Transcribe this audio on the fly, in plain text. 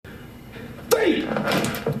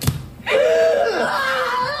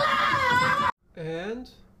And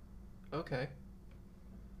okay.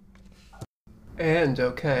 And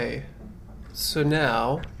okay. So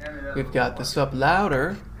now we've got this up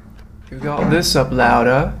louder. We've got this up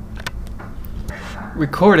louder.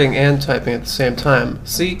 Recording and typing at the same time.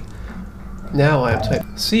 See? Now I'm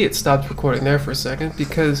typing. See, it stopped recording there for a second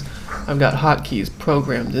because I've got hotkeys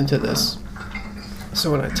programmed into this.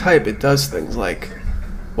 So when I type, it does things like,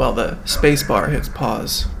 well, the spacebar hits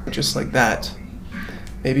pause, just like that.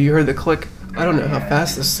 Maybe you heard the click. I don't know how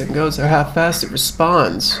fast this thing goes or how fast it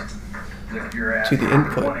responds to the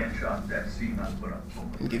input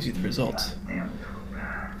and gives you the results.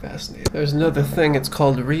 Fascinating. There's another thing, it's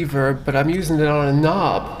called reverb, but I'm using it on a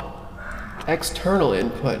knob. External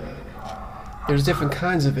input. There's different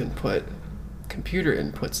kinds of input. Computer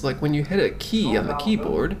inputs, like when you hit a key on the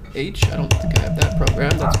keyboard, H, I don't think I have that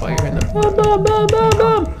programmed, that's why you're in the bum, bum, bum, bum,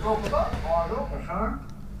 bum.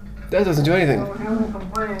 That doesn't do anything.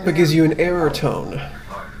 It gives you an error tone.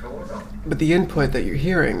 But the input that you're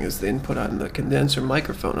hearing is the input on the condenser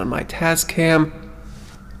microphone on my Tascam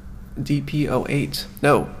DP08.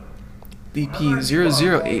 No,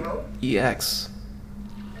 DP008EX.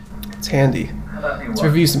 It's handy. Let's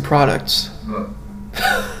review some products.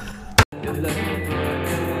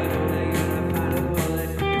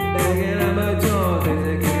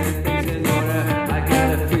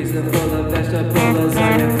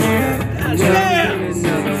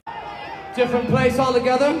 Different place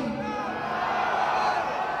altogether.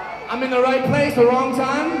 I'm in the right place, the wrong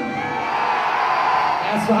time.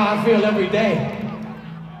 That's how I feel every day.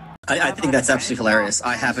 I think that's absolutely hilarious.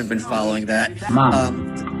 I haven't been following that.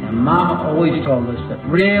 And Mama always told us that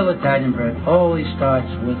real Italian bread always starts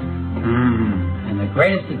with and the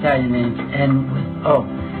greatest Italian names end with O.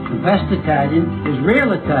 The best Italian is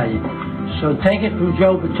real Italian. So take it from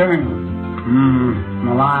Joe Paterno.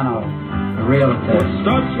 Milano, the real Italian.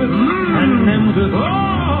 Starts with and ends with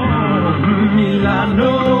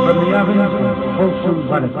Milano. From the oven, wholesome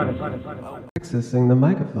butter. Accessing the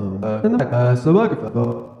microphone. The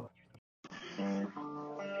microphone.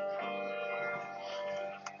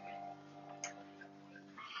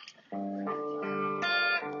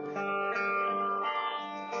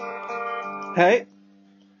 Hey?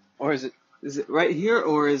 Or is it right here,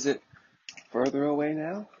 or is it further away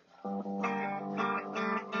now?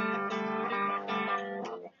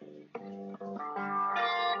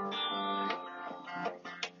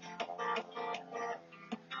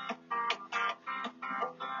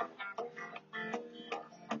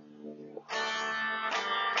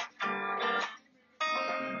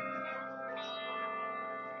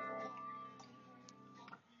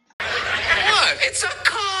 It's a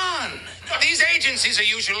con! These agencies are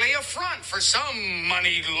usually a front for some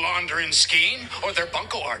money laundering scheme, or they're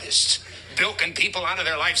bunco artists, bilking people out of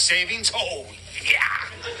their life savings. Oh, yeah!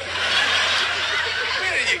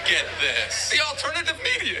 Where did you get this? The alternative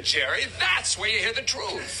media, Jerry. That's where you hear the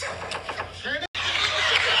truth. Wait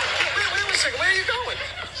a second, where are you going?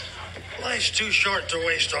 Life's too short to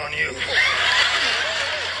waste on you.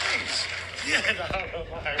 Please. Get out of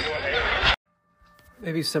my way.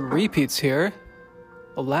 Maybe some repeats here.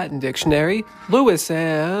 A Latin dictionary. Lois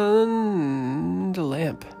and the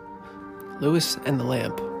lamp. Lois and the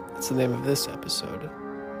lamp. That's the name of this episode.